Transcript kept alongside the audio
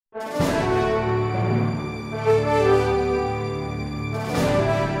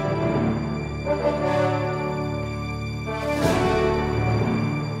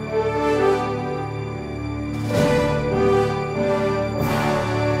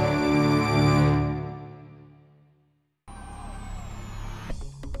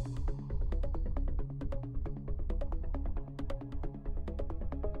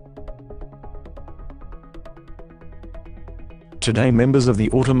Today members of the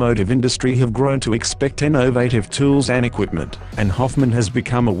automotive industry have grown to expect innovative tools and equipment, and Hofmann has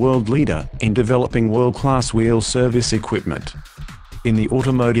become a world leader in developing world-class wheel service equipment. In the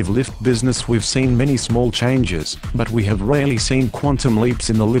automotive lift business we've seen many small changes, but we have rarely seen quantum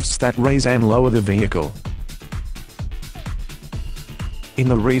leaps in the lifts that raise and lower the vehicle. In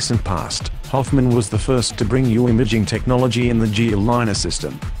the recent past, Hofmann was the first to bring new imaging technology in the G-aligner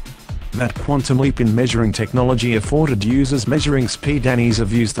system. That quantum leap in measuring technology afforded users measuring speed and ease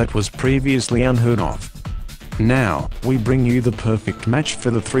of use that was previously unheard of. Now, we bring you the perfect match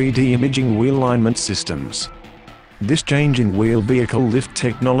for the 3D imaging wheel alignment systems. This change in wheel vehicle lift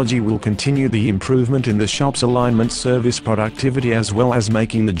technology will continue the improvement in the shop's alignment service productivity as well as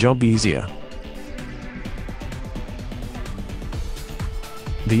making the job easier.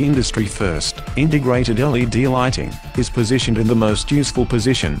 The industry-first, integrated LED lighting, is positioned in the most useful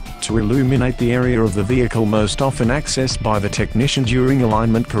position, to illuminate the area of the vehicle most often accessed by the technician during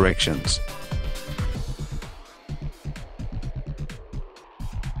alignment corrections.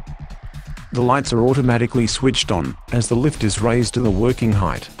 The lights are automatically switched on, as the lift is raised to the working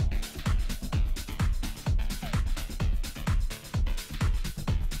height.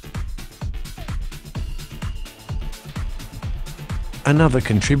 Another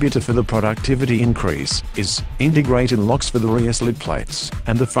contributor for the productivity increase is integrated locks for the rear slip plates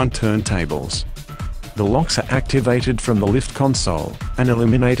and the front turntables. The locks are activated from the lift console and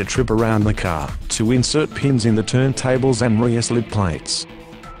eliminate a trip around the car to insert pins in the turntables and rear slip plates.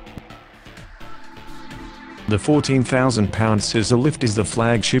 The 14,000-pound Scissor lift is the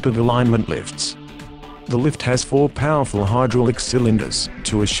flagship of alignment lifts. The lift has 4 powerful hydraulic cylinders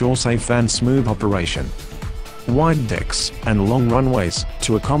to assure safe and smooth operation. Wide decks, and long runways,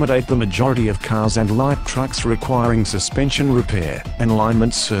 to accommodate the majority of cars and light trucks requiring suspension repair and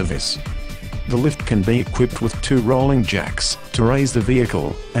alignment service. The lift can be equipped with 2 rolling jacks, to raise the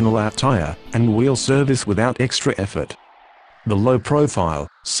vehicle, and allow tire and wheel service without extra effort. The low-profile,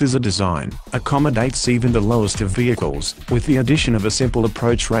 Scissor design, accommodates even the lowest of vehicles, with the addition of a simple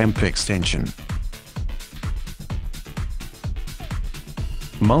approach ramp extension.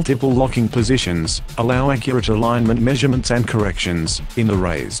 Multiple locking positions allow accurate alignment measurements and corrections in the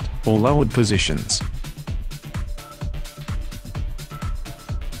raised or lowered positions.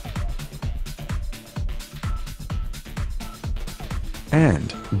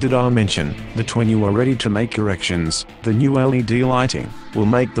 And, did I mention that when you are ready to make corrections, the new LED lighting will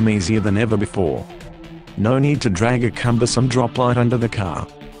make them easier than ever before. No need to drag a cumbersome drop light under the car.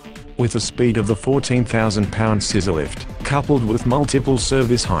 With the speed of the 14,000-pound Scissor lift, coupled with multiple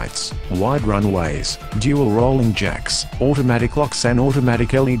service heights, wide runways, dual rolling jacks, automatic locks and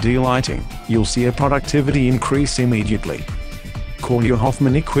automatic LED lighting, you'll see a productivity increase immediately. Call your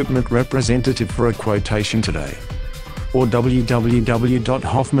Hofmann equipment representative for a quotation today. Or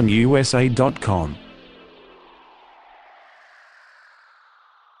www.hoffmannusa.com.